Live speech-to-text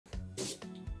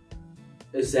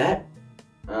Is that?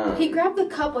 He grabbed the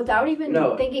cup without even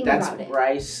thinking about it. That's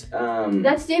Bryce.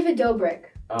 That's David Dobrik.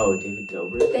 Oh, David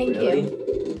Dobrik? Thank really?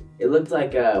 you. It looked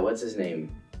like, what's his name?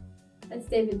 That's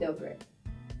David Dobrik.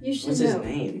 You should What's know. His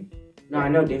name? No, I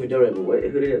know David Dobrik, but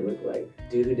who did it look like?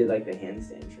 Dude who did like the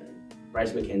handstand trend.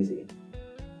 Bryce McKenzie.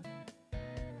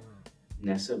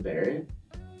 Nessa Barrett?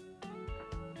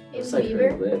 Looks like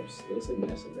her lips. It looks like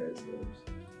Nessa Barrett's lips.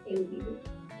 Haley Bieber.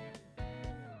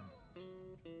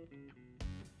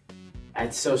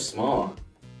 It's so small.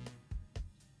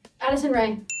 Addison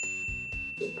Rae.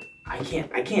 I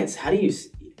can't, how do you see?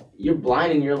 You're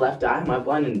blind in your left eye? Am I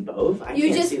blind in both? I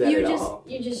can't see that at all.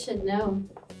 You just should know.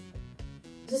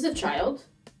 Is this a child?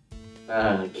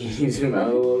 Can you zoom out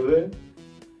a little bit?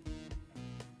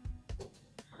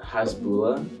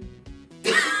 Hasbula?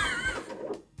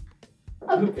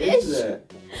 Who is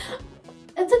that?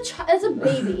 That's a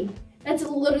baby. That's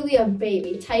literally a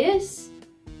baby. Titus?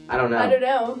 I don't know. I don't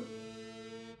know.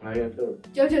 I gotta feel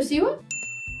it. Jojo Siwa?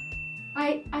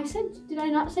 I said, did I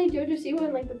not say Jojo Siwa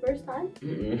in like the first time?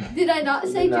 Mm-mm. Did I not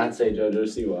say? Did not say Jojo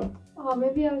Siwa. Oh,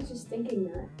 maybe I was just thinking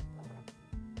that.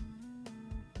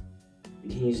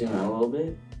 Can you zoom out a little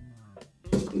bit?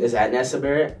 Is that Nessa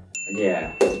Barrett?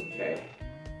 Yeah. Okay.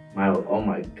 Oh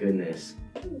my goodness.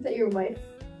 Is that your wife?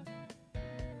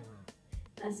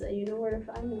 Nessa, you know where to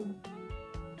find them.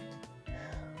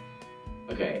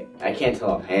 Okay, I can't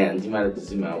tell off hands. You might have to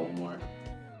zoom out one more.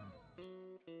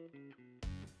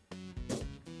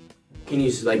 Can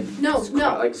you like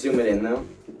zoom it in though?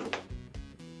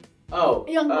 Oh,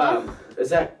 is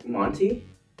that Monty?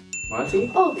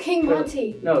 Monty? Oh, King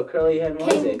Monty. No, curly head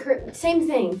Monty. Same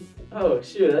thing. Oh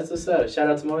shoot, that's what's up. Shout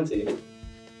out to Monty.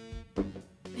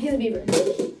 Haley Bieber.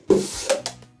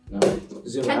 No,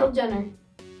 zoom Kendall out. Jenner.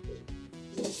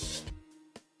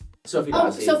 Sophie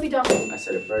Dawson. Sophie Dawson. I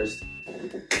said it first.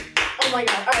 Oh my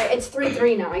god. Alright, it's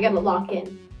 3-3 now. I gotta lock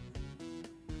in.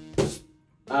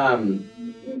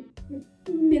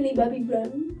 Millie Bobby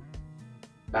Brown.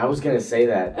 I was gonna say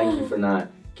that. Thank you for not.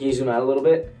 Can you zoom out a little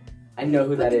bit? I know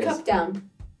who that is. Put the cup down.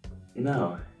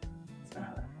 No. It's not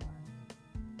how that works.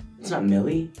 It's not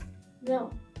Millie?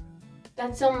 No.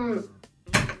 That's what's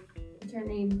her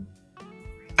name?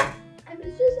 I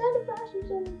was just at a fashion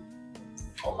show.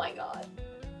 Oh my god.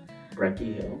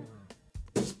 Brecky Hill.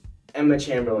 Emma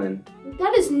Chamberlain.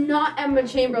 That is not Emma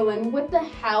Chamberlain. What the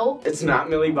hell? It's not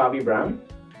Millie Bobby Brown?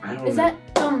 I don't know. Is that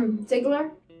Ziegler?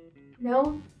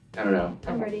 No? I don't know.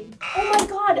 I'm ready. Oh my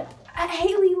god!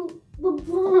 Haley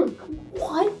LeBlanc.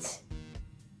 What?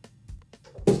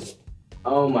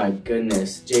 Oh my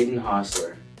goodness. Jaden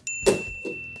Hostler.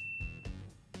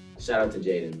 Shout out to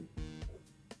Jaden.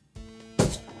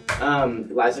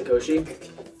 Liza Koshy.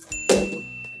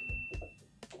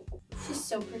 She's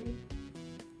so pretty.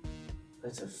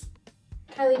 That's a...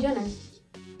 Kylie Jenner.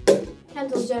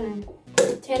 Kendall Jenner.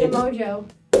 Tana Mojo.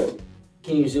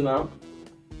 Can you zoom out?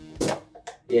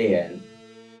 Yeah.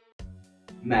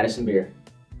 Madison Beer.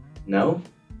 No?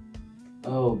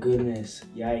 Oh goodness.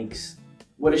 Yikes.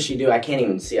 What does she do? I can't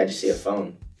even see. I just see a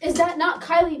phone. Is that not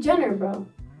Kylie Jenner, bro?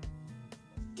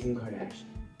 Kim Kardashian.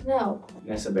 No.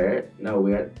 Nessa Barrett? No,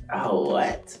 weird. Oh,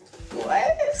 what?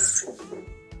 What?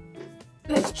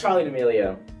 That's Charlie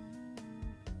D'Amelio.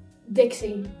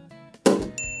 Dixie.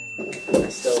 I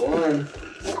still won.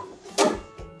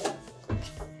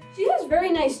 She has very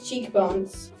nice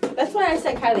cheekbones. That's why I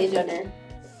said Kylie Jenner.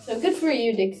 So good for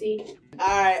you, Dixie.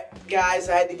 Alright, guys,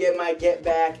 I had to get my get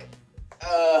back.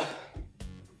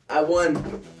 I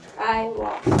won. I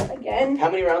lost again. How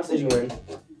many rounds did you win?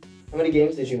 How many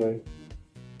games did you win?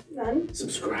 None.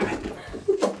 Subscribe.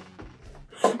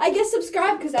 I guess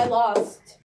subscribe because I lost.